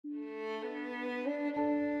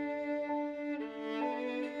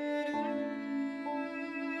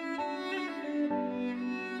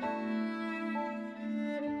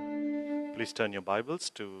Please turn your Bibles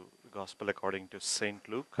to the Gospel according to St.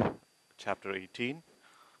 Luke, chapter 18.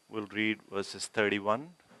 We'll read verses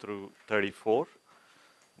 31 through 34.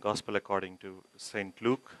 Gospel according to St.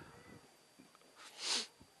 Luke,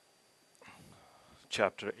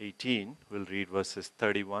 chapter 18. We'll read verses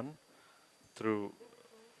 31 through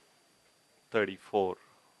 34.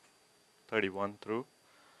 31 through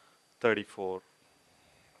 34.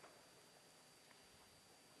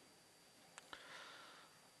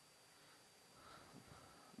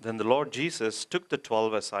 Then the Lord Jesus took the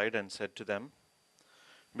 12 aside and said to them,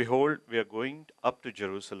 "Behold, we are going up to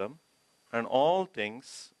Jerusalem, and all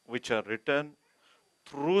things which are written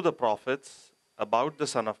through the prophets about the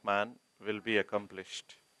Son of Man will be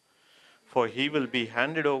accomplished. For he will be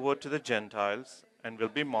handed over to the Gentiles and will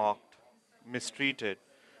be mocked, mistreated,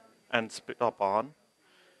 and spit upon.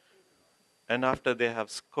 And after they have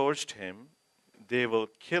scourged him, they will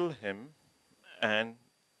kill him, and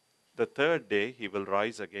the third day he will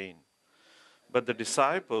rise again." But the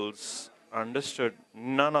disciples understood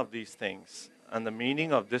none of these things, and the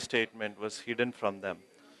meaning of this statement was hidden from them,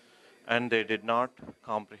 and they did not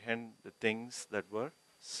comprehend the things that were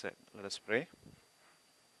said. Let us pray.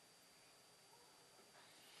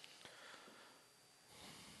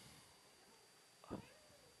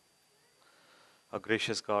 Our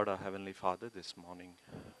gracious God, our Heavenly Father, this morning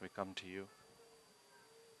we come to you.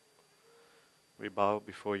 We bow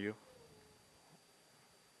before you.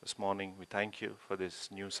 This morning we thank you for this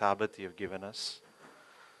new Sabbath you have given us.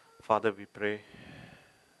 Father, we pray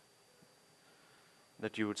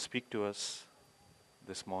that you would speak to us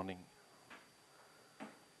this morning.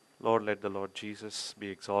 Lord, let the Lord Jesus be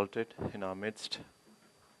exalted in our midst.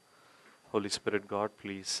 Holy Spirit God,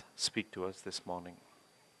 please speak to us this morning.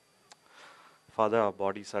 Father, our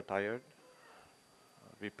bodies are tired.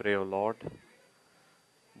 We pray, O Lord,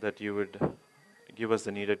 that you would give us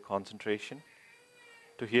the needed concentration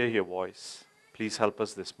to hear your voice. Please help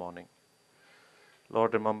us this morning.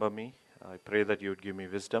 Lord, remember me. I pray that you would give me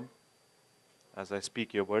wisdom as I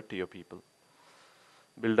speak your word to your people.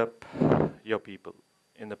 Build up your people.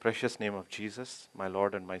 In the precious name of Jesus, my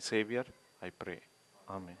Lord and my Savior, I pray.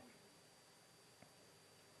 Amen.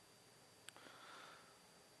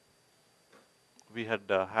 We had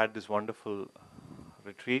had this wonderful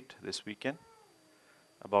retreat this weekend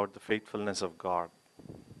about the faithfulness of God.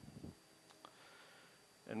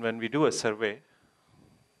 And when we do a survey,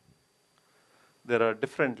 there are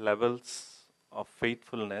different levels of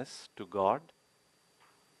faithfulness to God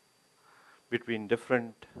between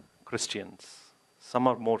different Christians. Some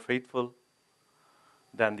are more faithful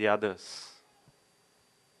than the others.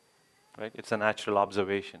 Right? It's a natural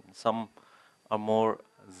observation. Some are more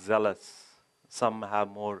zealous. Some have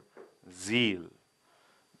more zeal.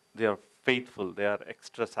 They are faithful. They are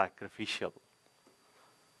extra sacrificial.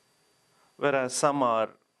 Whereas some are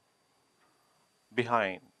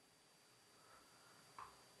behind.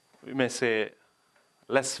 We may say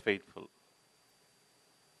less faithful.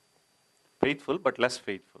 Faithful but less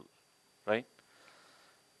faithful. Right?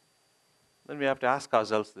 Then we have to ask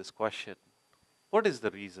ourselves this question. What is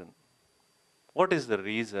the reason? What is the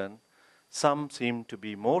reason some seem to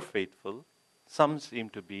be more faithful, some seem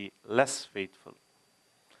to be less faithful?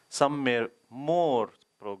 Some make more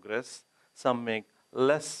progress, some make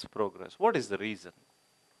less progress. What is the reason?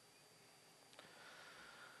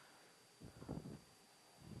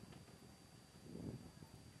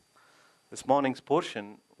 This morning's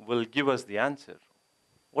portion will give us the answer.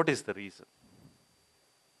 What is the reason?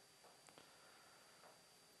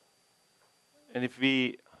 And if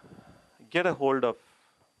we get a hold of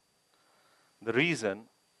the reason,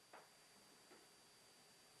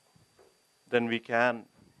 then we can,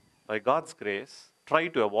 by God's grace, try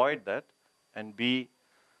to avoid that and be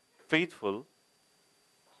faithful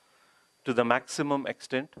to the maximum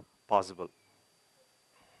extent possible.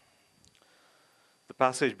 The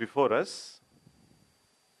passage before us,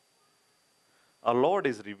 our Lord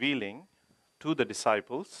is revealing to the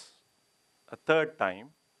disciples a third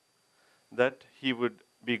time that he would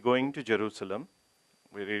be going to Jerusalem.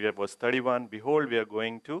 We read at verse 31, "Behold, we are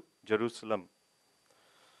going to Jerusalem."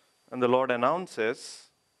 And the Lord announces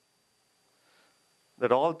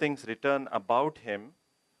that all things written about him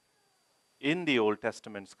in the Old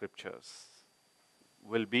Testament scriptures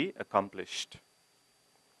will be accomplished.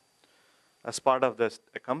 As part of this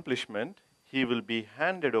accomplishment, he will be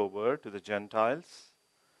handed over to the Gentiles.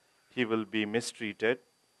 He will be mistreated.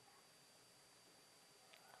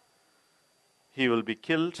 He will be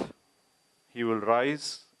killed. He will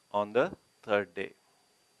rise on the third day.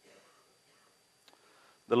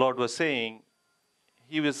 The Lord was saying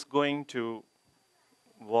he was going to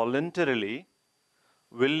voluntarily,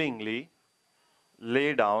 willingly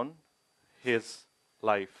lay down his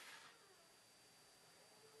life.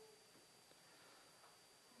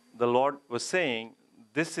 The Lord was saying,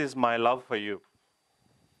 this is my love for you.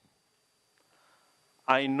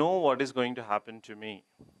 I know what is going to happen to me.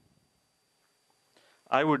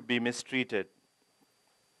 I would be mistreated.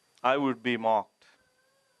 I would be mocked.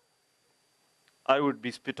 I would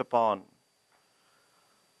be spit upon.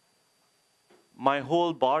 My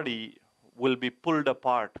whole body will be pulled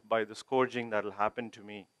apart by the scourging that will happen to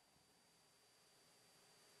me.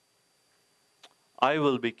 I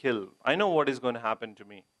will be killed. I know what is going to happen to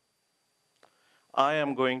me. I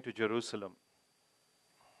am going to Jerusalem.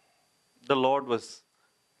 The Lord was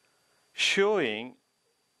showing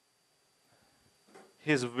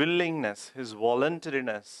his willingness, his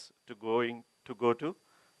voluntariness to go to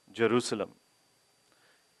Jerusalem.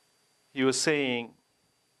 He was saying,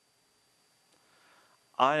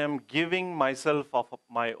 I am giving myself of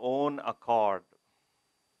my own accord.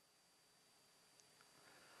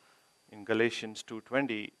 In Galatians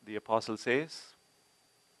 2:20, the apostle says,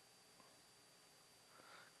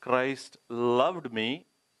 Christ loved me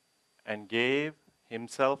and gave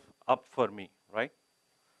himself up for me, right?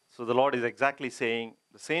 So the Lord is exactly saying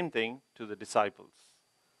the same thing to the disciples.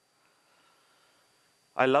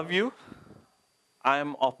 I love you. I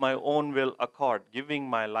am of my own will accord, giving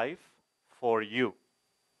my life for you.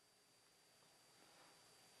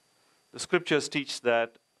 The scriptures teach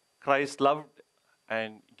that Christ loved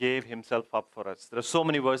and gave himself up for us. There are so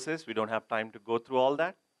many verses, we don't have time to go through all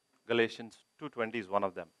that. Galatians 2:20 is one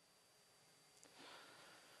of them.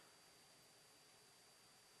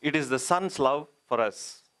 It is the Son's love for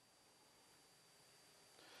us.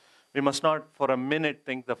 We must not for a minute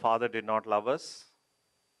think the Father did not love us.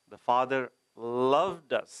 The Father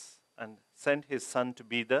loved us and sent his Son to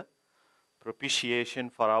be the propitiation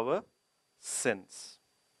for our sins.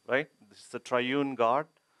 Right? This is the triune God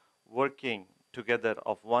working together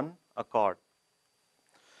of one accord.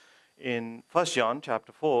 In 1 John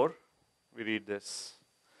chapter 4, we read this.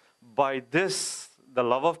 By this, the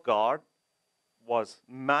love of God was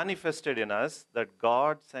manifested in us, that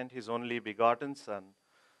God sent his only begotten Son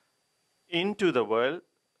into the world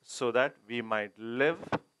so that we might live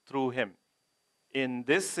through him. In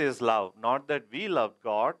this is love, not that we loved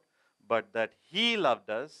God, but that he loved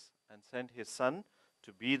us and sent his Son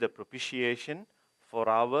to be the propitiation for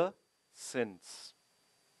our sins.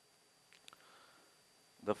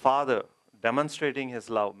 The Father demonstrating his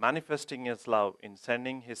love, manifesting his love in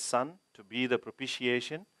sending his Son to be the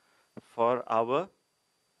propitiation for our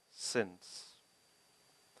sins.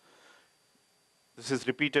 This is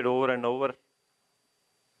repeated over and over.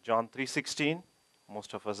 John 3:16,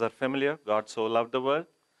 most of us are familiar. God so loved the world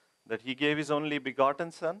that he gave his only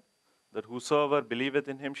begotten Son, that whosoever believeth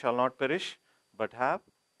in him shall not perish, but have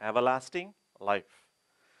everlasting life.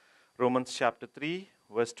 Romans chapter 3,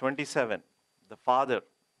 verse 27, the Father,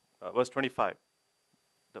 verse 25,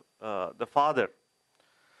 the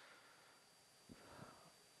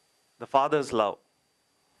Father's love,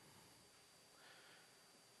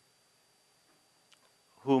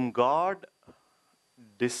 whom God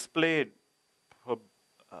displayed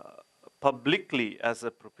publicly as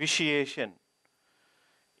a propitiation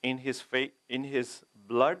in his faith, in his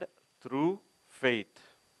blood through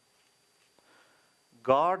faith.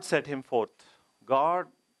 God set him forth. God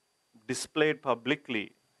displayed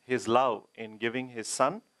publicly his love in giving his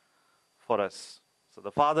Son for us. So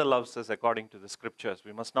the Father loves us according to the scriptures.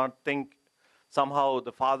 We must not think somehow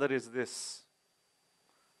the Father is this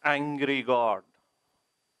angry God,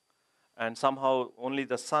 and somehow only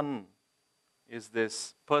the Son is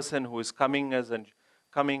this person who is coming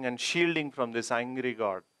and shielding from this angry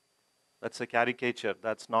God. That's a caricature.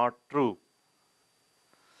 That's not true.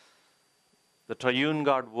 The triune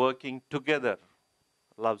God working together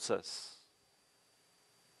loves us.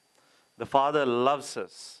 The Father loves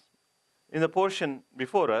us. In the portion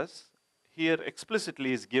before us, here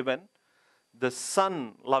explicitly is given the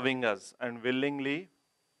Son loving us and willingly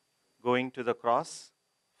going to the cross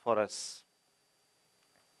for us.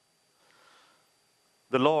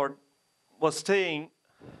 The Lord was saying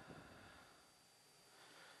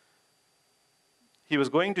he was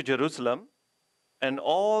going to Jerusalem, and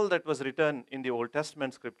all that was written in the Old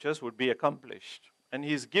Testament scriptures would be accomplished. And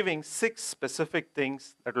he is giving 6 specific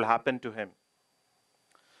things that will happen to him.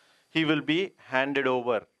 He will be handed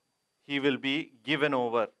over. He will be given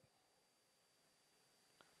over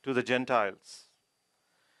to the Gentiles.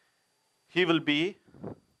 He will be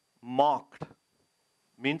mocked,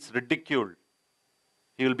 means ridiculed.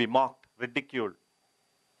 He will be mocked, ridiculed.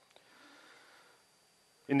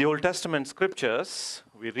 In the Old Testament scriptures,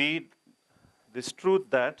 we read this truth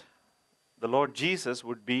that the Lord Jesus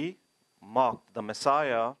would be mocked. The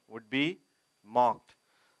Messiah would be mocked.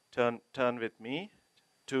 Turn with me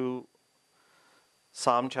to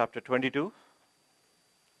Psalm chapter 22.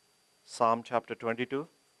 Psalm chapter 22.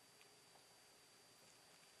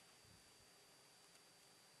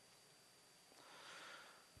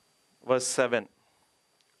 Verse 7.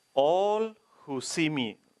 All who see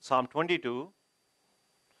me, Psalm 22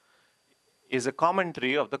 is a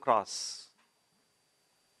commentary of the cross.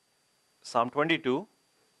 Psalm 22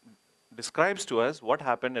 describes to us what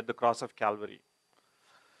happened at the cross of Calvary.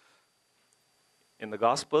 In the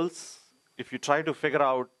Gospels, if you try to figure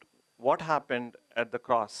out what happened at the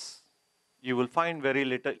cross, you will find very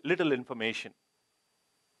little information.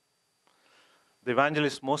 The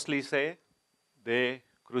evangelists mostly say they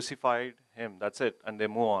crucified him, that's it, and they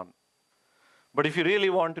move on. But if you really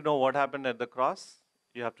want to know what happened at the cross,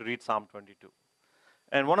 you have to read Psalm 22.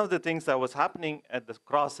 And one of the things that was happening at the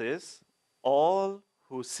cross is, all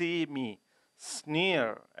who see me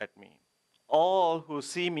sneer at me. All who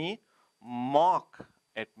see me mock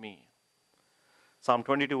at me. Psalm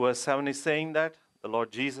 22 verse 7 is saying that. The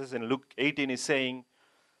Lord Jesus in Luke 18 is saying,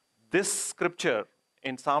 this scripture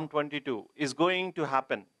in Psalm 22 is going to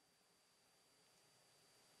happen.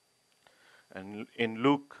 And in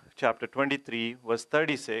Luke chapter 23 verse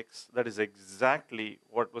 36, that is exactly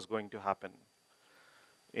what was going to happen.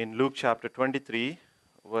 In Luke chapter 23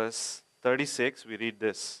 verse 36, we read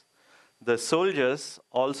this. The soldiers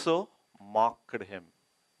also mocked him,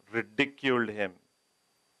 ridiculed him.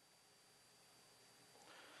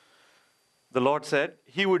 The Lord said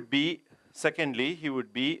he would be, secondly, he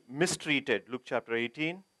would be mistreated. Luke chapter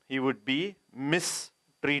 18, he would be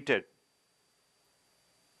mistreated.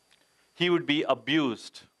 He would be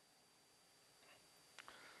abused.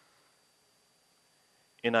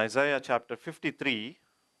 In Isaiah chapter 53,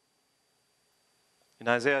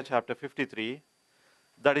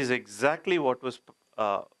 that is exactly what was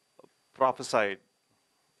prophesied.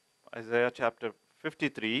 Isaiah chapter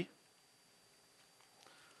 53,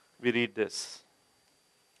 we read this.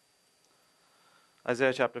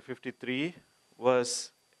 Isaiah chapter 53,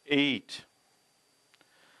 verse 8.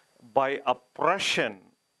 By oppression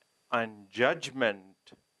and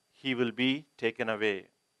judgment, he will be taken away.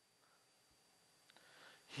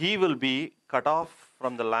 He will be cut off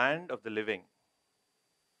from the land of the living.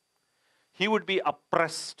 He would be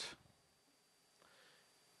oppressed.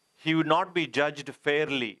 He would not be judged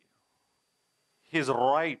fairly. His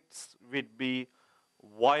rights would be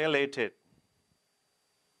violated.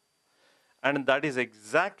 And that is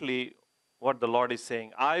exactly what the Lord is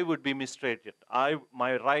saying. I would be mistreated.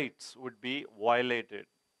 My rights would be violated.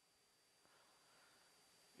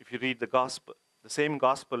 If you read the gospel, the same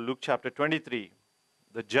gospel, Luke chapter 23,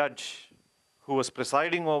 the judge who was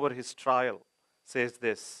presiding over his trial says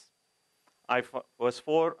this. Verse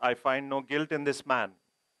 4, I find no guilt in this man.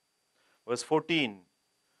 Verse 14,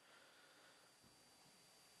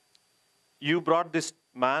 you brought this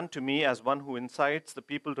man to me as one who incites the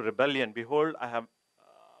people to rebellion. Behold,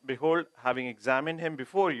 having examined him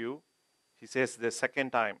before you, he says the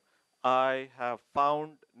second time, I have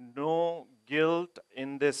found no guilt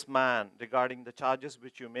in this man regarding the charges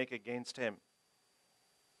which you make against him.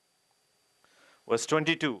 Verse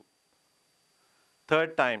 22,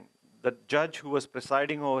 third time, the judge who was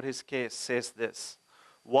presiding over his case says this.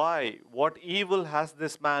 Why? What evil has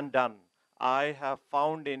this man done? I have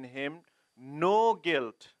found in him no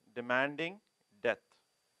guilt, demanding death.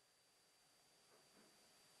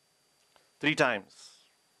 3 times.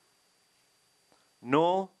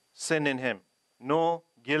 No sin in him, no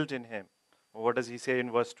guilt in him. What does he say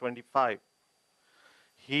in verse 25?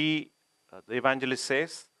 The evangelist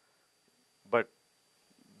says, but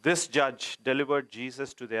this judge delivered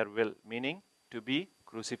Jesus to their will, meaning to be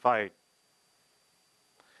crucified.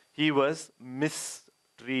 He was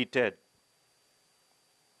mistreated.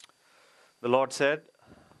 The Lord said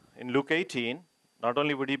in Luke 18, not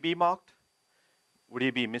only would he be mocked, would he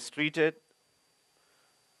be mistreated,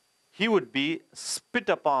 he would be spit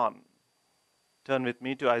upon. Turn with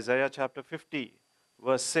me to Isaiah chapter 50,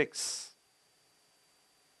 verse 6.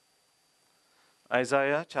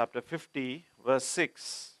 Isaiah chapter 50, verse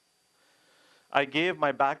 6. I gave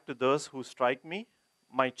my back to those who strike me,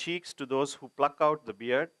 my cheeks to those who pluck out the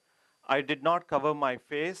beard. I did not cover my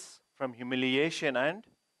face from humiliation and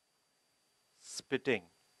spitting.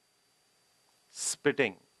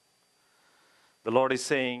 Spitting. The Lord is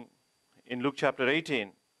saying in Luke chapter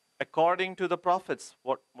 18, according to the prophets,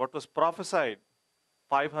 what was prophesied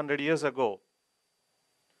 500 years ago,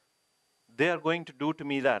 they are going to do to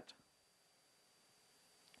me that.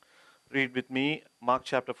 Read with me Mark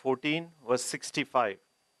chapter 14, verse 65.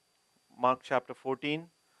 Mark chapter 14,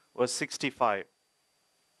 verse 65.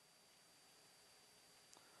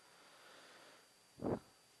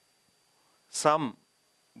 Some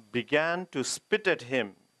began to spit at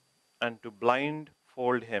him and to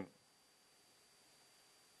blindfold him.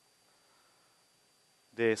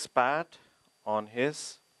 They spat on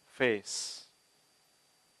his face.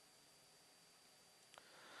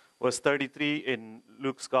 Verse 33 in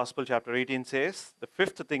Luke's Gospel, chapter 18 says, the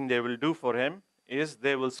fifth thing they will do for him is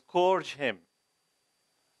they will scourge him.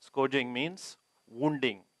 Scourging means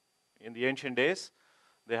wounding. In the ancient days,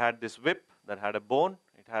 they had this whip that had a bone.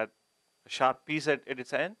 It had a sharp piece at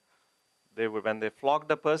its end. When they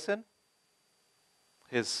flogged a person,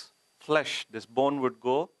 his flesh, this bone would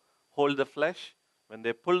go, hold the flesh. When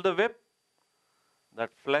they pulled the whip,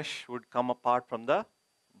 that flesh would come apart from the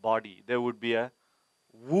body. There would be a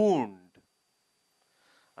wound.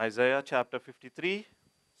 Isaiah chapter 53,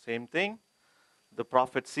 same thing. The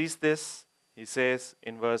prophet sees this. He says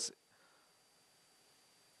in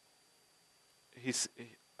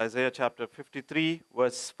Isaiah chapter 53,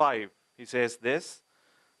 verse 5, he says this.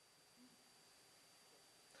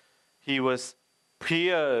 He was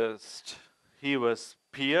pierced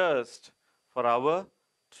for our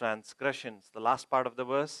transgressions. The last part of the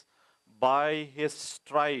verse, by his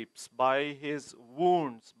stripes, by his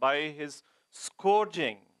wounds, by his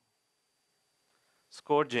scourging.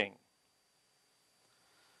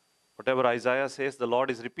 Whatever Isaiah says, the Lord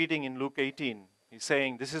is repeating in Luke 18. He's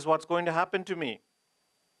saying, this is what's going to happen to me.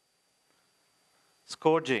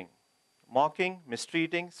 Scourging, mocking,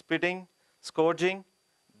 mistreating, spitting, scourging.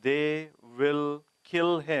 They will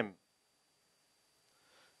kill him.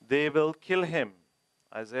 They will kill him.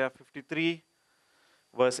 Isaiah 53,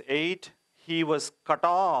 verse 8, he was cut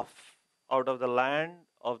off out of the land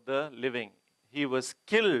of the living. He was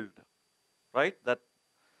killed. Right?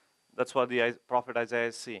 That's what the prophet Isaiah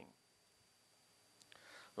is seeing.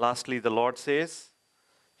 Lastly, the Lord says,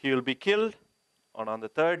 he will be killed, and on the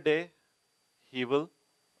third day, he will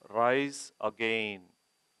rise again.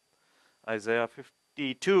 Isaiah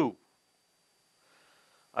 52,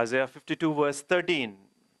 verse 13,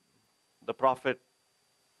 the prophet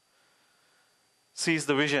sees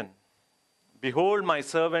the vision. Behold, my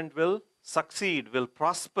servant will succeed, will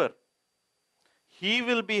prosper. He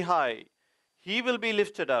will be high. He will be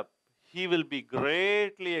lifted up. He will be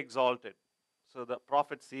greatly exalted. So the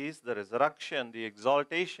prophet sees the resurrection, the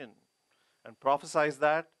exaltation, and prophesies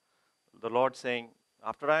that. The Lord saying,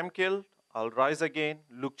 after I am killed, I'll rise again.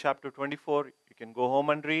 Luke chapter 24, you can go home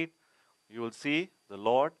and read. You will see the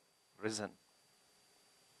Lord risen.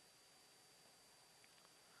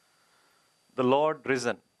 The Lord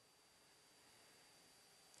risen.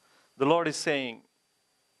 The Lord is saying,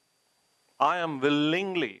 I am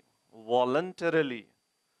willingly, voluntarily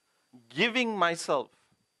giving myself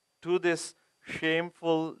to this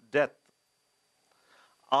shameful death.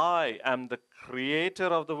 I am the creator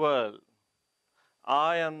of the world.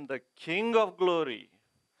 I am the King of glory.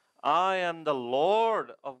 I am the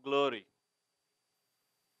Lord of glory.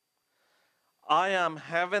 I am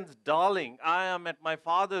heaven's darling. I am at my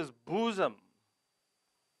Father's bosom.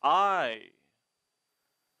 I,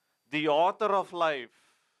 the author of life,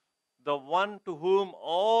 the one to whom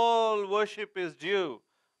all worship is due,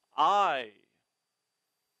 I,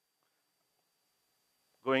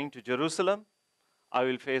 going to Jerusalem, I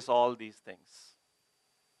will face all these things.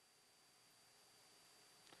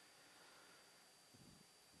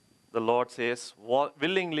 The Lord says,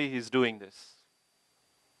 willingly He is doing this.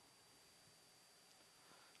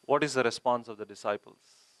 What is the response of the disciples?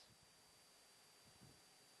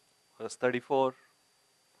 Verse 34,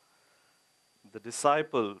 the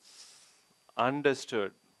disciples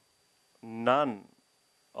understood none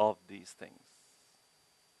of these things.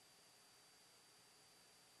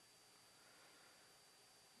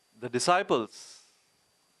 The disciples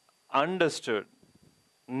understood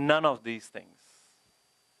none of these things.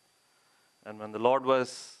 And when the Lord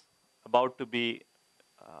was about to be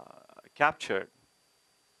captured,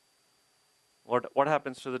 what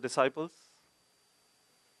happens to the disciples?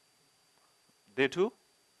 They too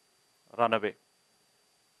run away.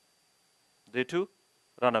 They too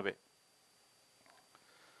run away.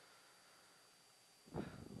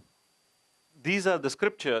 These are the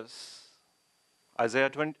scriptures, Isaiah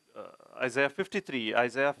 53,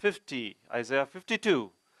 Isaiah 50, Isaiah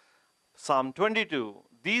 52, Psalm 22.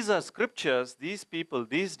 These are scriptures these people,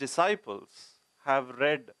 these disciples have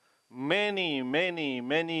read many, many,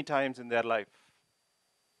 many times in their life.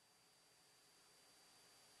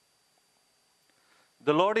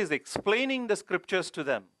 The Lord is explaining the scriptures to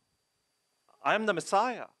them. I am the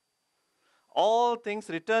Messiah. All things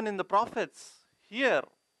written in the prophets, here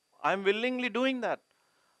I'm willingly doing that.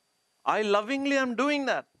 I lovingly am doing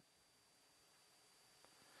that.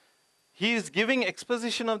 He is giving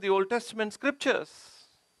exposition of the Old Testament scriptures.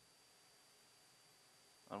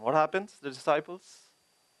 And what happens? The disciples,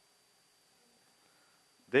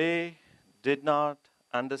 they did not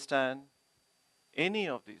understand any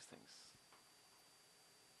of these things.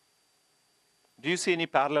 Do you see any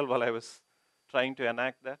parallel while I was trying to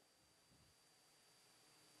enact that?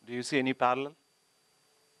 Do you see any parallel?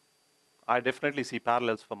 I definitely see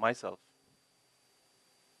parallels for myself.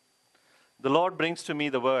 The Lord brings to me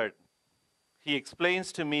the word. He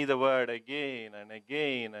explains to me the word again and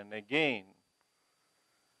again and again.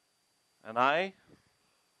 And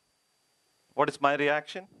what is my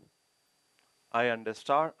reaction? I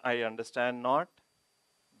understand not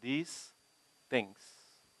these things.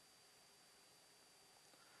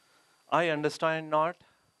 I understand not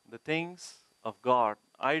the things of God.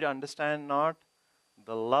 I understand not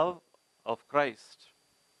the love of Christ.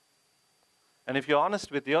 And if you're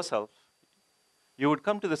honest with yourself, you would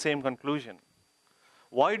come to the same conclusion.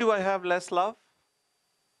 Why do I have less love?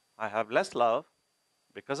 I have less love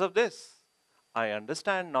because of this. I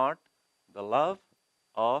understand not the love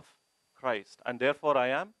of Christ, and therefore I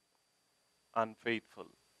am unfaithful.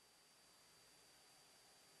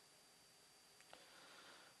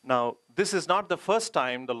 Now, this is not the first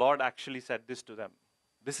time the Lord actually said this to them.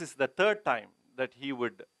 This is the third time that he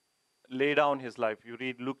would lay down his life. You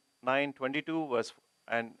read Luke 9:22 verse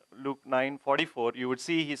and Luke 9:44, you would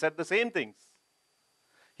see he said the same things.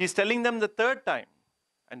 He's telling them the third time,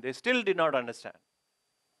 and they still did not understand.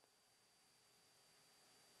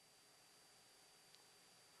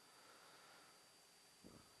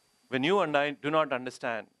 When you and I do not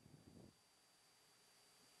understand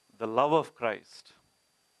the love of Christ,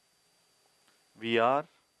 we are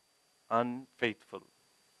unfaithful.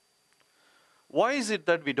 Why is it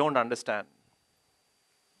that we don't understand?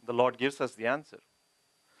 The Lord gives us the answer.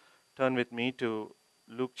 Turn with me to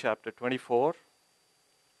Luke chapter 24.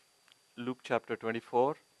 Luke chapter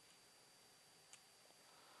 24.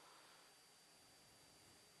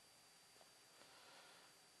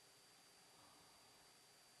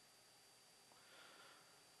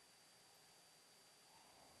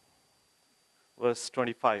 Verse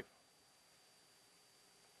 25.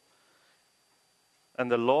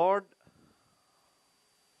 And the Lord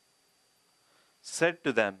said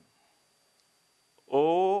to them,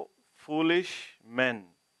 O foolish men,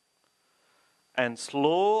 and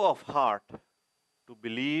slow of heart to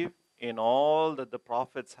believe in all that the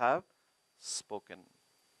prophets have spoken.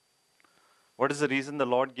 What is the reason the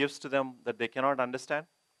Lord gives to them that they cannot understand?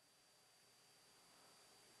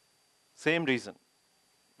 Same reason.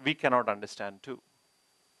 We cannot understand too.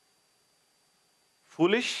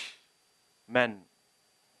 Foolish men,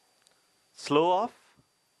 slow of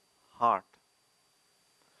heart.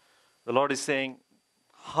 The Lord is saying,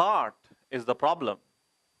 heart is the problem.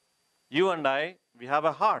 You and I, we have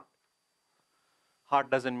a heart. Heart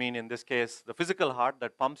doesn't mean, in this case, the physical heart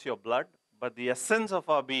that pumps your blood, but the essence of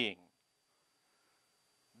our being.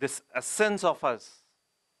 This essence of us.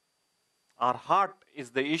 Our heart is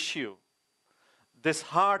the issue. This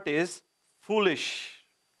heart is foolish.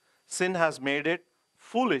 Sin has made it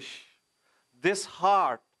foolish. This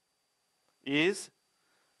heart is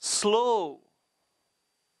slow.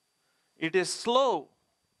 It is slow.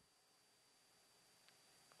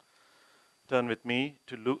 Turn with me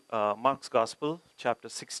to Mark's Gospel, chapter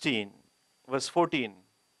 16, verse 14.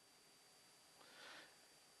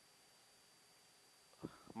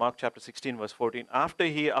 Mark chapter 16, verse 14. After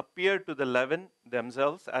he appeared to the 11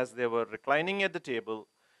 themselves as they were reclining at the table,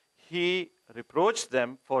 he reproached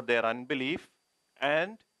them for their unbelief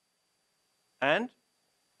and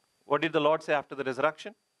what did the Lord say after the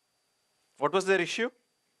resurrection? What was their issue?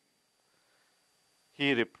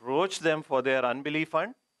 He reproached them for their unbelief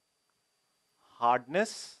and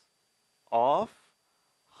hardness of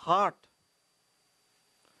heart.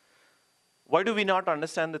 Why do we not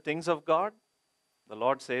understand the things of God? The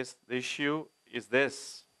Lord says the issue is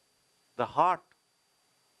this: the heart.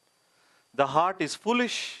 The heart is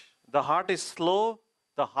foolish. The heart is slow.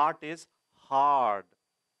 The heart is hard.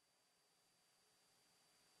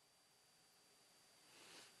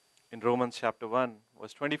 In Romans chapter 1,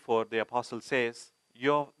 verse 24, the apostle says,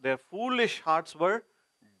 their foolish hearts were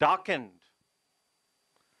darkened.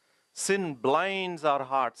 Sin blinds our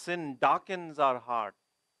heart. Sin darkens our heart.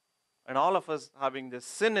 And all of us having this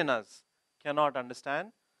sin in us cannot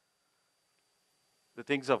understand the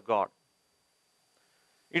things of God.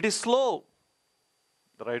 It is slow.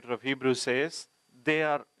 The writer of Hebrews says,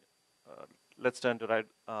 let's turn to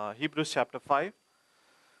Hebrews chapter 5.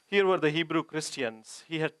 Here were the Hebrew Christians.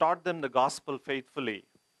 He had taught them the gospel faithfully.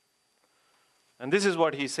 And this is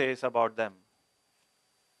what he says about them.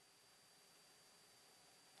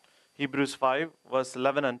 Hebrews 5, verse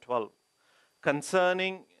 11 and 12.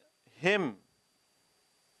 Concerning him,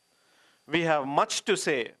 we have much to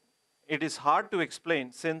say. It is hard to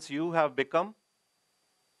explain since you have become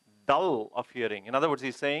dull of hearing. In other words,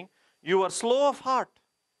 he's saying, you are slow of heart.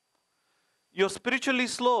 You're spiritually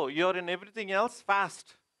slow. You're in everything else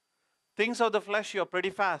fast. Things of the flesh, you're pretty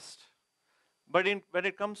fast. But when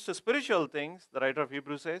it comes to spiritual things, the writer of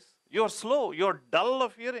Hebrews says, you're slow. You're dull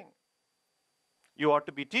of hearing. You ought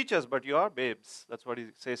to be teachers, but you are babes. That's what he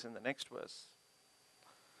says in the next verse.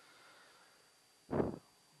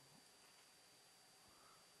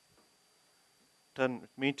 Turn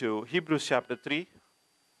with me to Hebrews chapter 3.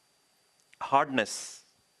 Hardness.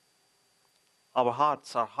 Our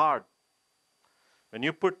hearts are hard. When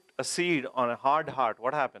you put a seed on a hard heart,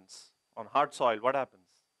 what happens? On hard soil, what happens?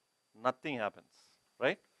 Nothing happens,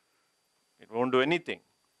 right? It won't do anything.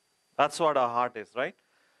 That's what our heart is, right?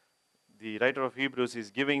 The writer of Hebrews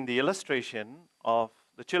is giving the illustration of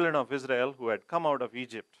the children of Israel who had come out of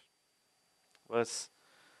Egypt. Verse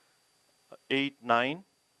 8, 9,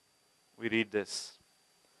 we read this.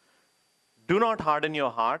 Do not harden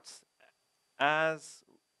your hearts as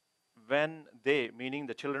when they, meaning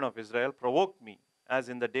the children of Israel, provoked me, as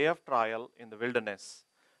in the day of trial in the wilderness,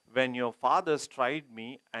 when your fathers tried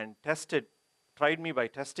me by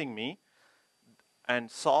testing me,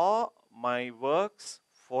 and saw my works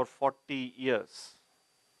for 40 years.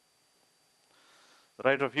 The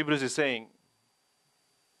writer of Hebrews is saying,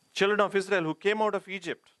 children of Israel who came out of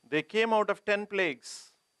Egypt, they came out of 10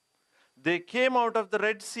 plagues. They came out of the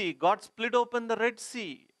Red Sea. God split open the Red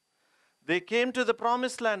Sea. They came to the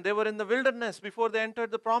promised land. They were in the wilderness before they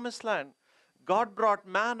entered the promised land. God brought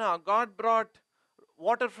manna. God brought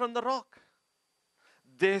water from the rock.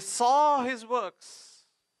 They saw his works.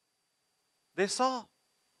 They saw.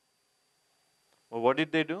 Well, what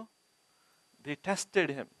did they do? They tested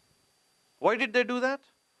him. Why did they do that?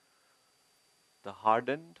 The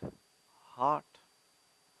hardened heart.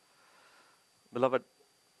 Beloved,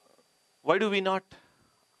 why do we not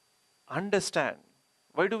understand?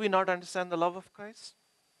 Why do we not understand the love of Christ?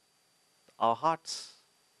 Our hearts.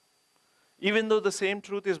 Even though the same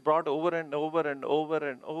truth is brought over and over and over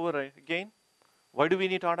and over again, why do we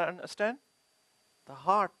need to understand? The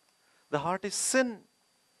heart. The heart is sin.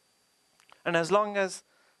 And as long as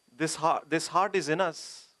this heart is in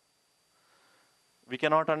us, we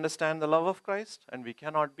cannot understand the love of Christ and we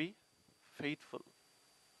cannot be faithful.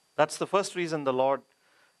 That's the first reason the Lord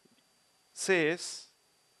says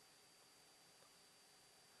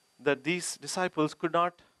that these disciples could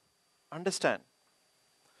not understand.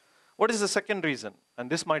 What is the second reason? And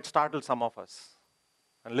this might startle some of us.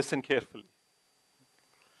 And listen carefully.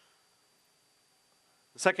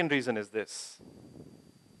 The second reason is this.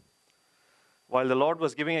 While the Lord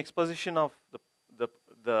was giving exposition of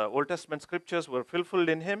the Old Testament scriptures were fulfilled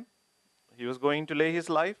in him, he was going to lay his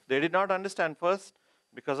life. They did not understand first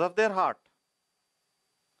because of their heart.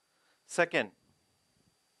 Second,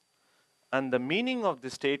 and the meaning of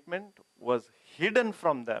this statement was hidden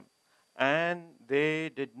from them, and they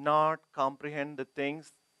did not comprehend the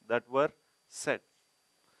things that were said.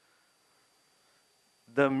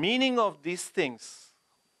 The meaning of these things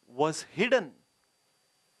was hidden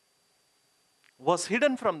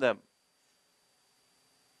from them.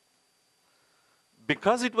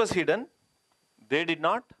 Because it was hidden, they did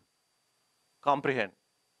not comprehend.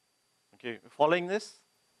 Okay, following this?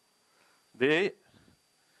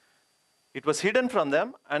 It was hidden from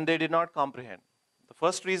them and they did not comprehend. The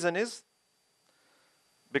first reason is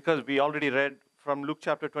because we already read from Luke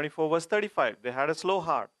chapter 24 verse 35. They had a slow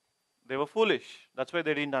heart. They were foolish. That's why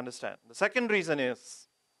they didn't understand. The second reason is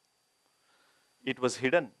it was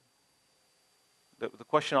hidden. The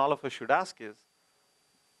question all of us should ask is,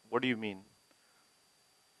 what do you mean?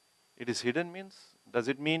 It is hidden means, does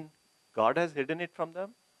it mean God has hidden it from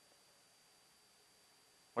them?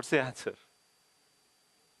 What's the answer?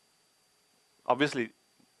 Obviously,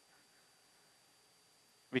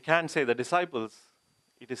 we can't say the disciples,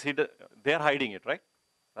 it is hidden, they're hiding it, right?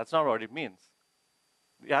 That's not what it means.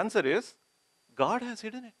 The answer is, God has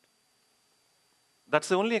hidden it. That's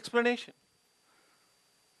the only explanation.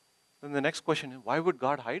 Then the next question is, why would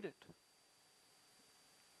God hide it?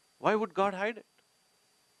 Why would God hide it?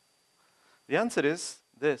 The answer is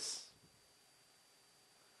this.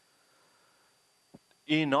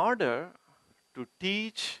 In order to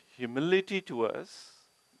teach humility to us,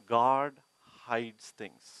 God hides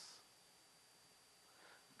things.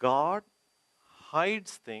 God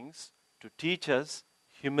hides things to teach us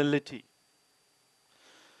humility.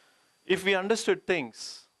 If we understood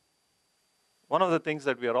things, one of the things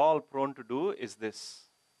that we are all prone to do is this: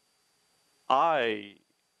 I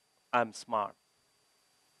am smart.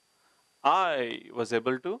 I was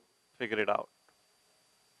able to figure it out.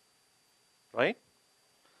 Right?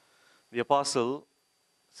 The apostle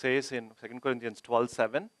says in 2 Corinthians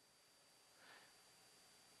 12:7,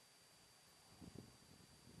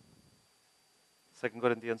 2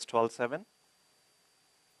 Corinthians 12:7,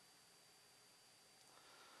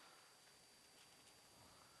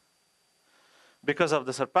 because of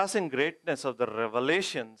the surpassing greatness of the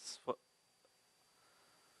revelations,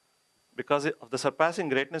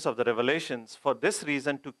 for this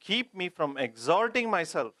reason, to keep me from exalting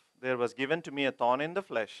myself, there was given to me a thorn in the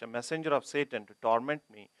flesh, a messenger of Satan to torment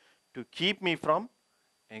me, to keep me from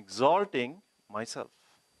exalting myself.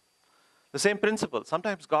 The same principle.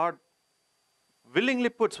 Sometimes God willingly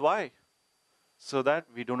puts, why? So that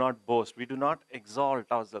we do not boast, we do not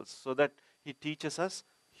exalt ourselves, so that He teaches us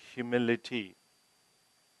humility.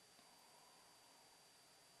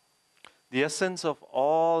 The essence of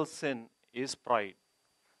all sin is pride.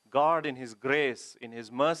 God, in His grace, in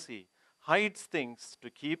His mercy, hides things to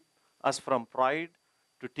keep us from pride,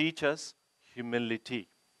 to teach us humility.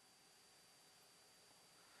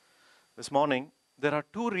 This morning, there are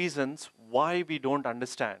two reasons why we don't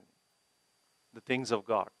understand the things of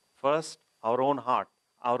God. First, our own heart,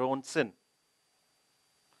 our own sin.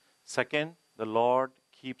 Second, the Lord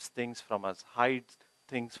keeps things from us, hides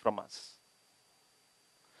things from us.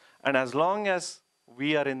 And as long as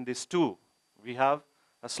we are in these two, we have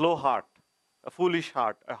a slow heart, a foolish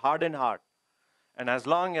heart, a hardened heart. And as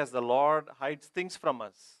long as the Lord hides things from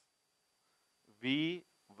us, we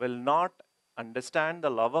will not understand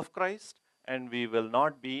the love of Christ, and we will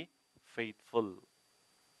not be faithful.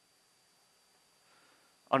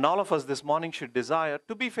 And all of us this morning should desire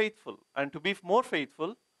to be faithful. And to be more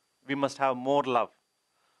faithful, we must have more love.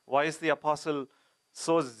 Why is the apostle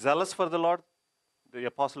so zealous for the Lord? The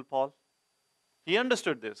apostle Paul. He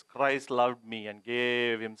understood this. Christ loved me and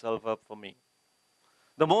gave Himself up for me.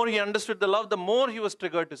 The more he understood the love, the more he was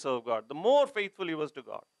triggered to serve God, the more faithful he was to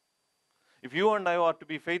God. If you and I are to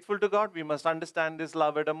be faithful to God, we must understand this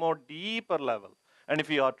love at a more deeper level. And if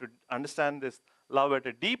we are to understand this love at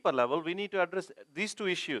a deeper level, we need to address these two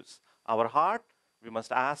issues. Our heart, we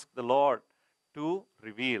must ask the Lord to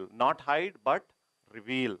reveal, not hide, but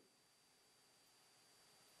reveal.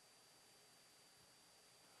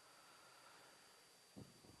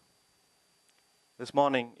 This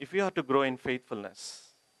morning, if we are to grow in faithfulness,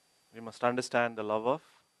 we must understand the love of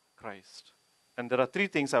Christ. And there are three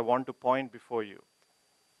things I want to point before you.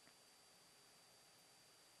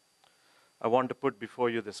 I want to put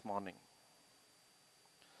before you this morning.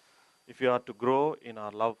 If we are to grow in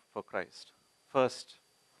our love for Christ, first,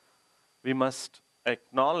 we must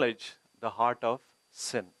acknowledge the heart of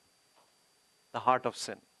sin. The heart of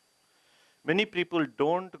sin. Many people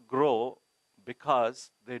don't grow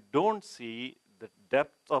because they don't see the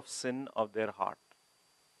depth of sin of their heart.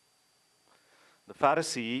 The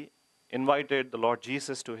Pharisee invited the Lord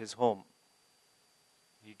Jesus to his home.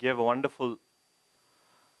 He gave a wonderful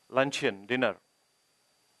luncheon, dinner.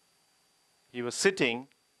 He was sitting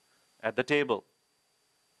at the table.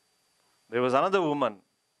 There was another woman.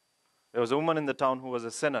 There was a woman in the town who was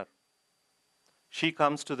a sinner. She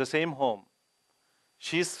comes to the same home.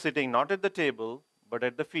 She's sitting not at the table, but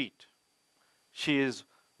at the feet. She is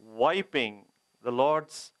wiping the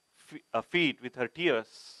Lord's feet with her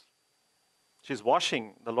tears. She's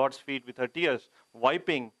washing the Lord's feet with her tears,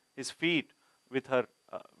 wiping His feet with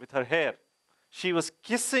her hair. She was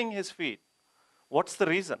kissing His feet. What's the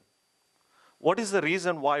reason? What is the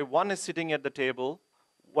reason why one is sitting at the table,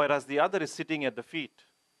 whereas the other is sitting at the feet?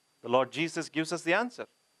 The Lord Jesus gives us the answer.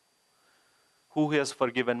 Who has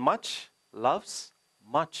forgiven much, loves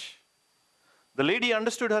much. The lady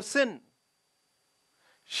understood her sin.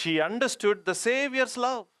 She understood the Savior's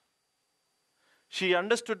love. She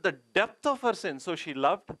understood the depth of her sin, so she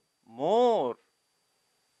loved more.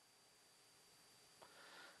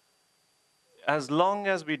 As long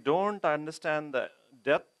as we don't understand the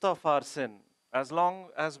depth of our sin, as long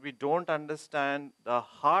as we don't understand the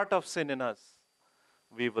heart of sin in us,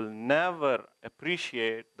 we will never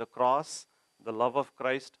appreciate the cross, the love of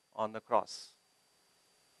Christ on the cross.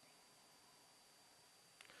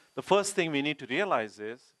 The first thing we need to realize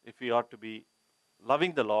is, if we are to be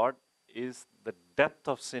loving the Lord, is the depth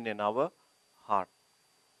of sin in our heart.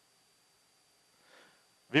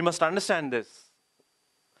 We must understand this.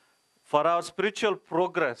 For our spiritual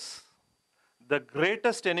progress, the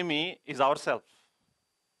greatest enemy is ourselves.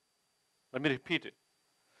 Let me repeat it.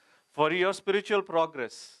 For your spiritual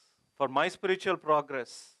progress, for my spiritual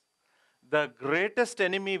progress, the greatest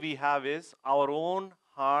enemy we have is our own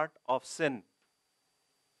heart of sin.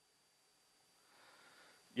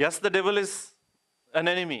 Yes, the devil is an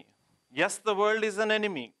enemy. Yes, the world is an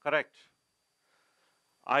enemy, correct.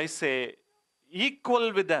 I say,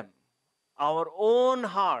 equal with them, our own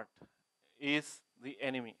heart is the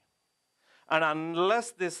enemy. And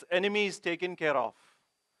unless this enemy is taken care of,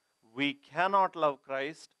 we cannot love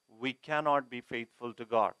Christ, we cannot be faithful to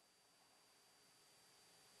God.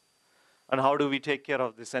 And how do we take care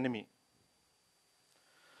of this enemy?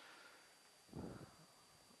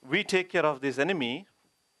 We take care of this enemy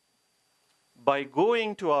by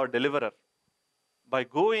going to our deliverer, by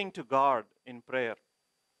going to God in prayer.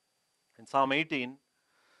 In Psalm 18,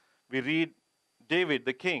 we read David,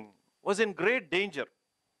 the king, was in great danger.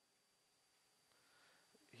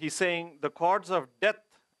 He's saying, the cords of death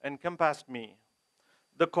encompassed me.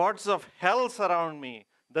 The cords of hell surround me.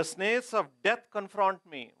 The snares of death confront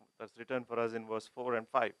me. That's written for us in verse 4 and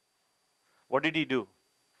 5. What did he do?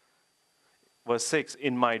 Verse 6,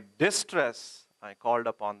 in my distress, I called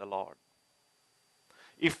upon the Lord.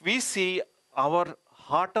 If we see our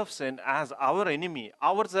heart of sin as our enemy,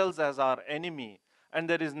 ourselves as our enemy, and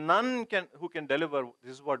there is none who can deliver,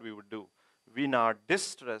 this is what we would do. In our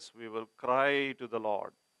distress, we will cry to the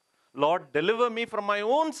Lord. Lord, deliver me from my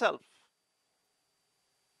own self.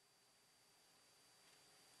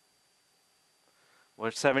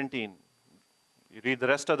 Verse 17. You read the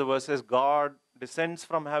rest of the verses. God descends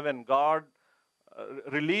from heaven. God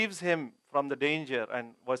relieves him from the danger.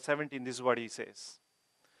 And verse 17, this is what he says.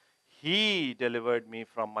 He delivered me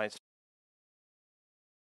from my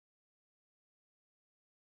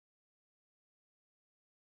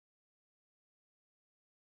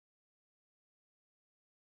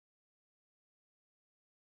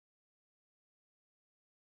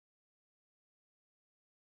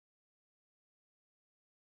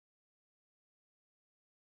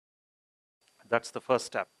That's the first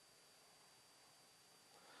step.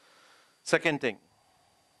 Second thing.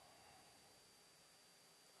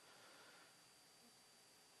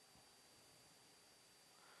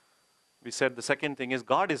 We said the second thing is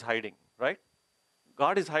God is hiding, right?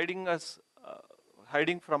 God is hiding us,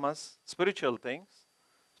 hiding from us spiritual things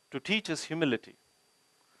to teach us humility.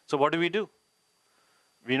 So what do?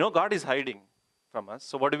 We know God is hiding from us.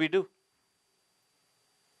 So what do?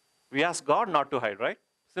 We ask God not to hide, right?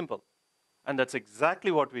 Simple. And that's exactly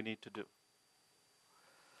what we need to do.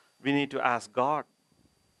 We need to ask God.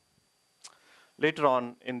 Later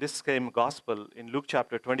on in this same gospel, in Luke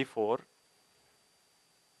chapter 24,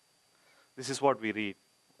 this is what we read.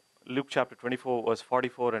 Luke chapter 24, verse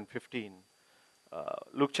 44 and 15.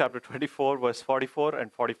 Luke chapter 24, verse 44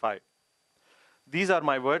 and 45. These are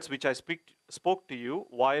my words which I spoke to you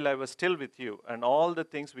while I was still with you, and all the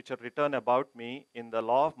things which are written about me in the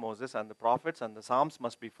law of Moses and the prophets and the Psalms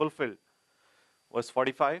must be fulfilled. Verse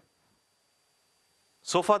 45.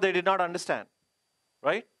 So far they did not understand,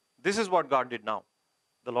 right? This is what God did now.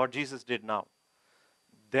 The Lord Jesus did now.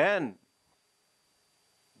 Then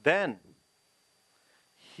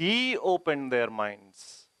He opened their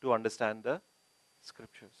minds to understand the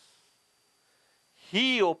scriptures.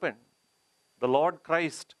 He opened. The Lord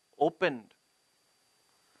Christ opened.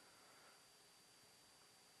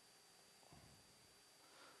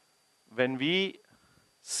 When we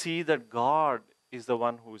see that God is the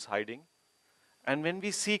one who is hiding, and when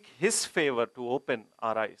we seek His favor to open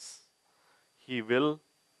our eyes, He will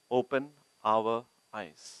open our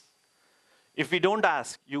eyes. If we don't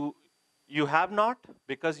ask, you have not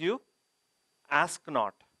because you ask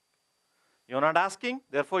not. You're not asking,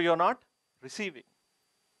 therefore you're not receiving.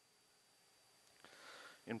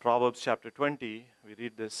 In Proverbs chapter 20, we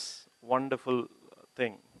read this wonderful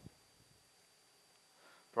thing.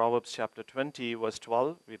 Proverbs chapter 20, verse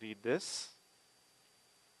 12, we read this.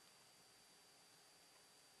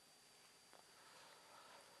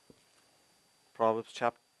 Proverbs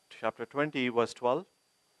chapter 20, verse 12.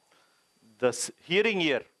 The hearing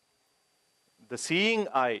ear, the seeing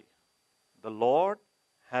eye, the Lord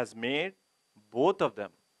has made both of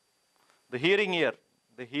them. The hearing ear,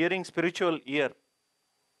 the hearing spiritual ear,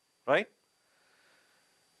 right?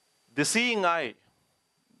 The seeing eye,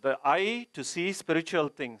 the eye to see spiritual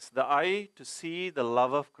things, the eye to see the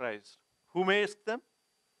love of Christ. Who makes them?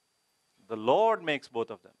 The Lord makes both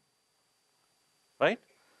of them, right?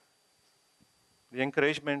 The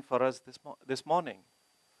encouragement for us this morning.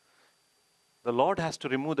 The Lord has to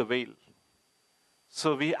remove the veil.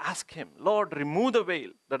 So we ask Him, Lord, remove the veil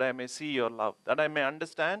that I may see your love, that I may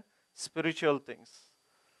understand spiritual things.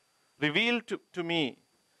 Reveal to me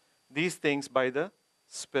these things by the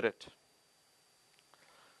Spirit.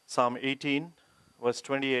 Psalm 18, verse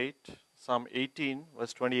 28. Psalm 18,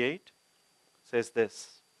 verse 28 says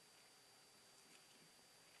this.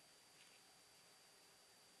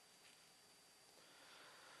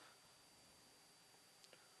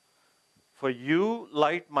 For you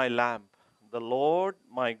light my lamp. The Lord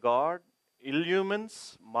my God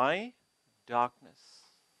illumines my darkness.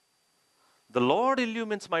 The Lord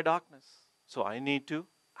illumines my darkness. So I need to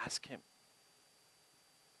ask Him.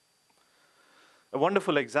 A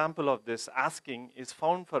wonderful example of this asking is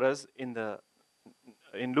found for us in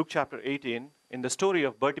Luke chapter 18 in the story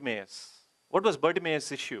of Bartimaeus. What was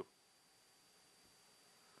Bartimaeus' issue?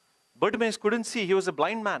 Bartimaeus couldn't see. He was a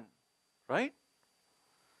blind man, right?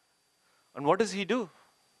 And what does he do?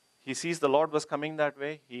 He sees the Lord was coming that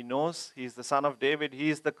way. He knows He is the Son of David. He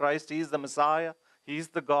is the Christ. He is the Messiah. He is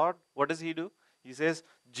the God. What does he do? He says,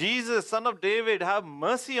 Jesus, Son of David, have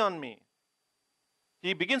mercy on me.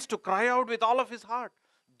 He begins to cry out with all of his heart,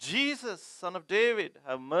 Jesus, Son of David,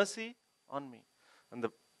 have mercy on me. And the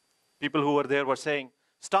people who were there were saying,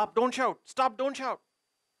 stop, don't shout. Stop, don't shout.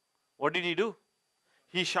 What did he do?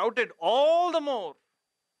 He shouted all the more.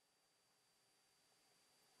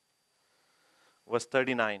 Verse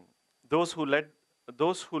 39. Those who led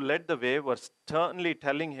the way were sternly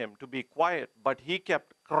telling him to be quiet, but he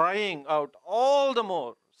kept crying out all the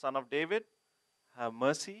more, Son of David, have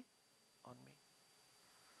mercy on me.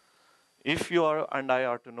 If you are and I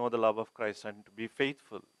are to know the love of Christ and to be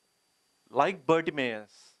faithful, like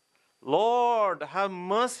Bartimaeus, Lord, have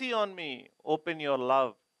mercy on me. Open your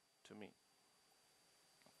love to me.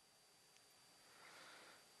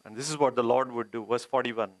 And this is what the Lord would do. Verse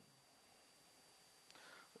 41.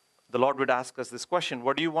 The Lord would ask us this question,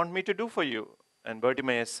 what do you want me to do for you? And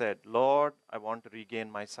Bartimaeus said, Lord, I want to regain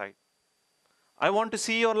my sight. I want to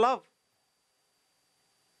see your love.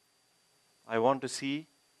 I want to see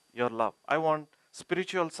your love. I want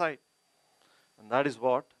spiritual sight. And that is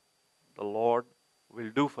what the Lord will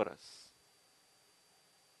do for us.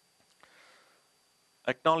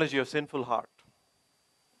 Acknowledge your sinful heart.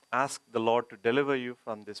 Ask the Lord to deliver you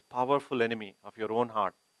from this powerful enemy of your own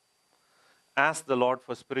heart. Ask the Lord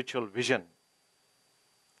for spiritual vision.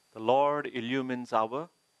 The Lord illumines our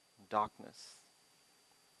darkness.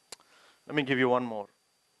 Let me give you one more.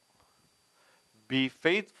 Be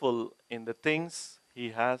faithful in the things He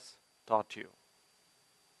has taught you.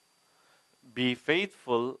 Be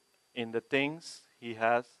faithful in the things He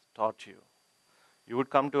has taught you. You would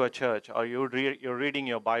come to a church or you're reading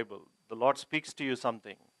your Bible. The Lord speaks to you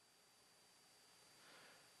something.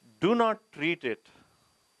 Do not treat it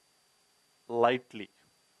lightly.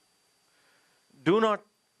 Do not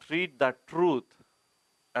treat that truth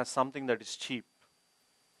as something that is cheap.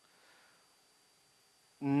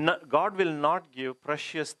 God will not give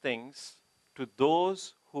precious things to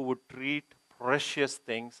those who would treat precious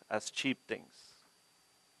things as cheap things.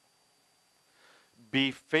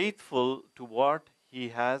 Be faithful to what He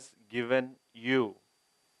has given you.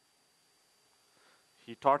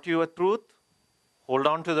 He taught you a truth. Hold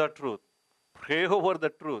on to that truth. Pray over the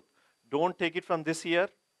truth. Don't take it from this year.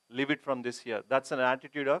 Leave it from this year. That's an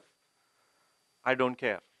attitude of, I don't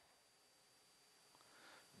care.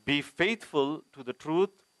 Be faithful to the truth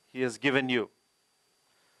He has given you.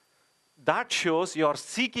 That shows you are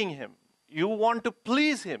seeking Him. You want to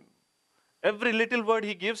please Him. Every little word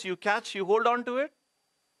He gives, you catch, you hold on to it.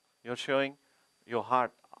 You're showing your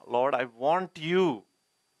heart, Lord, I want you.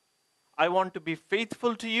 I want to be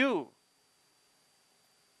faithful to you.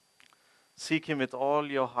 Seek Him with all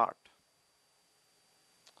your heart.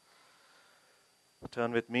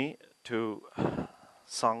 Turn with me to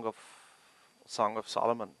Song of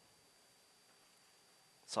Solomon.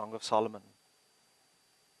 Song of Solomon.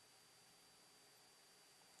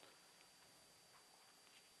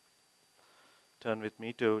 Turn with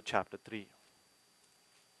me to chapter 3.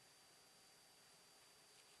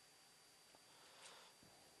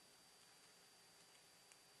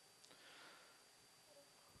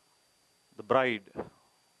 The bride.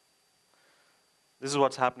 This is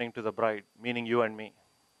what's happening to the bride, meaning you and me.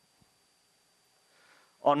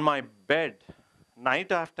 On my bed,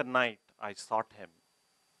 night after night, I sought Him.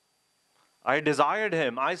 I desired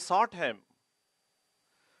Him, I sought Him,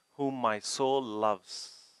 whom my soul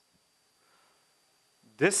loves.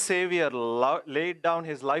 This Savior laid down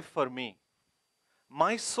His life for me.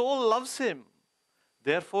 My soul loves Him.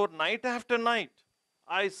 Therefore, night after night,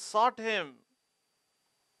 I sought Him.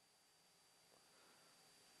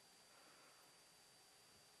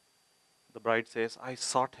 The bride says, I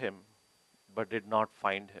sought Him, but did not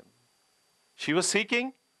find Him. She was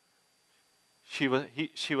seeking, she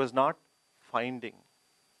was not finding.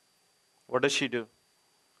 What does she do?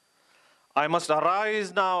 I must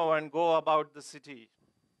arise now and go about the city.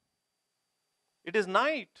 It is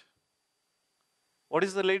night. What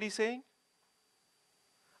is the lady saying?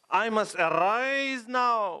 I must arise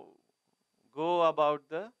now, go about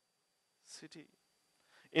the city.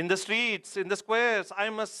 In the streets, in the squares, I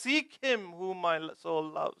must seek him whom my soul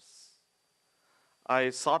loves. I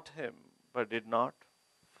sought him, but did not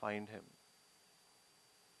find him.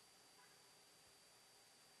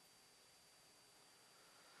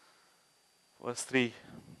 Verse 3.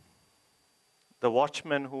 The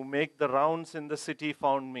watchmen who make the rounds in the city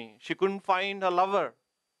found me. She couldn't find her lover.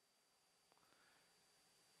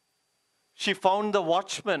 She found the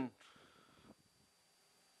watchman.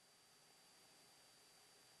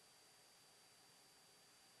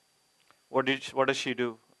 What does she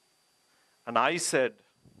do? And I said,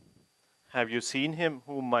 have you seen him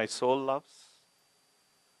whom my soul loves?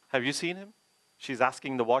 Have you seen him? She's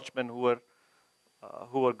asking the watchmen who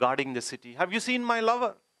were guarding the city. Have you seen my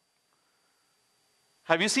lover?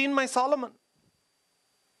 Have you seen my Solomon?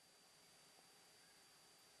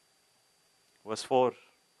 Verse 4.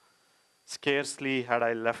 Scarcely had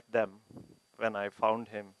I left them when I found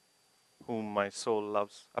him whom my soul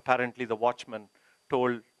loves. Apparently the watchman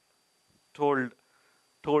told told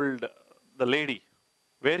the lady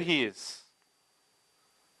where he is.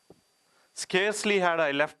 Scarcely had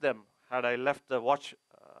I left them, had I left the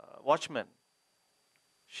watchman,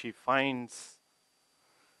 she finds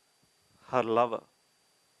her lover.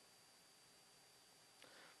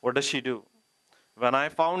 What does she do? When I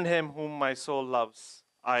found him whom my soul loves,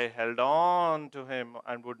 I held on to him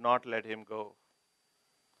and would not let him go.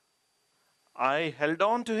 I held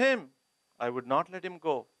on to him. I would not let him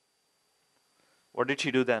go. What did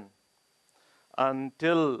she do then?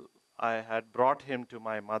 Until I had brought him to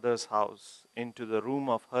my mother's house, into the room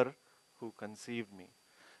of her who conceived me.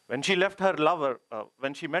 When she left her lover,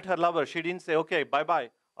 when she met her lover, she didn't say, okay, bye-bye,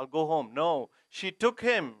 I'll go home. No, she took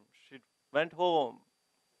him. She went home.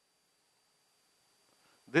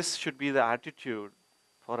 This should be the attitude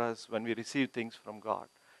for us when we receive things from God.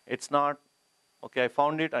 It's not, okay, I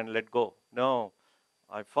found it and let go. No,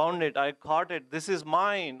 I found it, I caught it, this is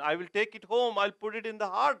mine. I will take it home, I'll put it in the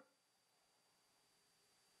heart.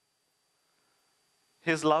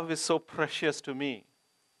 His love is so precious to me.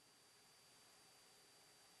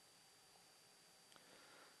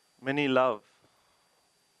 Many love,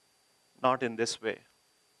 not in this way.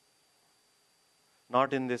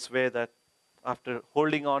 Not in this way that after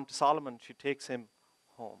holding on to Solomon, she takes him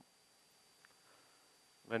home.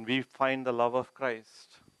 When we find the love of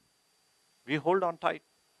Christ, we hold on tight.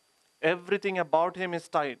 Everything about him is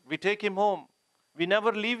tight. We take him home. We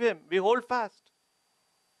never leave him. We hold fast.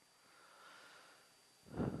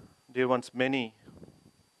 Dear ones, many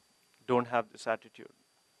don't have this attitude.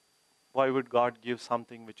 Why would God give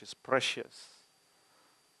something which is precious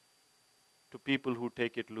to people who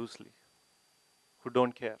take it loosely, who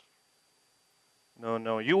don't care?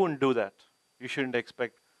 No, you wouldn't do that. You shouldn't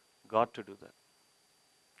expect God to do that.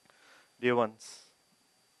 Dear ones,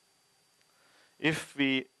 if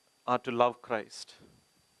we are to love Christ,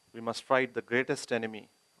 we must fight the greatest enemy,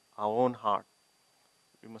 our own heart.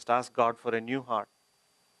 We must ask God for a new heart.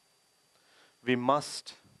 We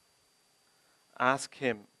must ask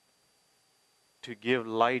him to give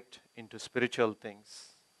light into spiritual things.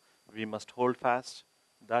 We must hold fast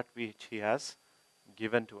that which he has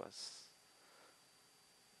given to us.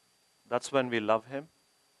 That's when we love him.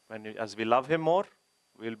 As we love him more,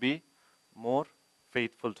 we'll be more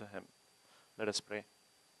faithful to him. Let us pray.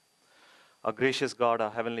 Our gracious God,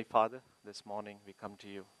 our Heavenly Father, this morning we come to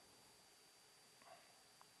you.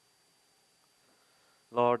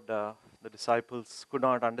 Lord, the disciples could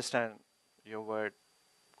not understand your word,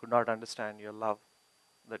 could not understand your love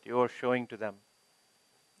that you are showing to them,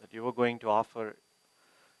 that you were going to offer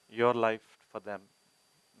your life for them.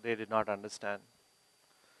 They did not understand.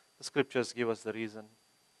 The scriptures give us the reason.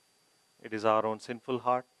 It is our own sinful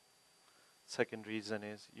heart. Second reason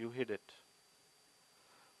is you hid it.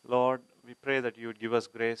 Lord, we pray that you would give us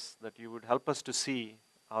grace, that you would help us to see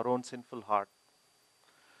our own sinful heart,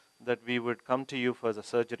 that we would come to you for the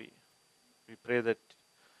surgery. We pray that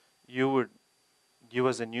you would give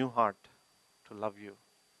us a new heart to love you.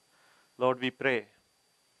 Lord, we pray.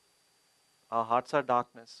 Our hearts are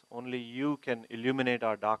darkness. Only you can illuminate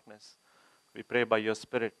our darkness. We pray by your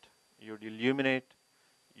Spirit, you would illuminate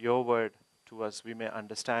your word to us. We may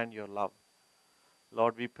understand your love.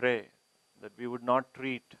 Lord, we pray that we would not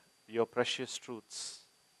treat your precious truths,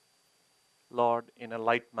 Lord, in a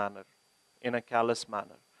light manner, in a callous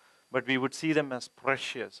manner, but we would see them as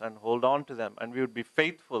precious and hold on to them, and we would be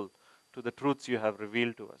faithful to the truths you have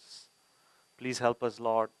revealed to us. Please help us,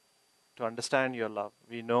 Lord, to understand your love.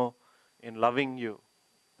 We know in loving you,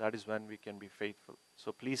 that is when we can be faithful.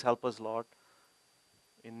 So please help us, Lord,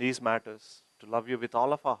 in these matters to love you with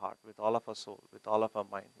all of our heart, with all of our soul, with all of our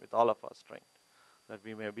mind, with all of our strength, that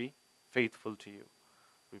we may be faithful to you.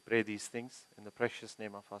 We pray these things in the precious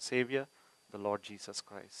name of our Savior, the Lord Jesus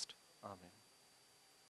Christ. Amen.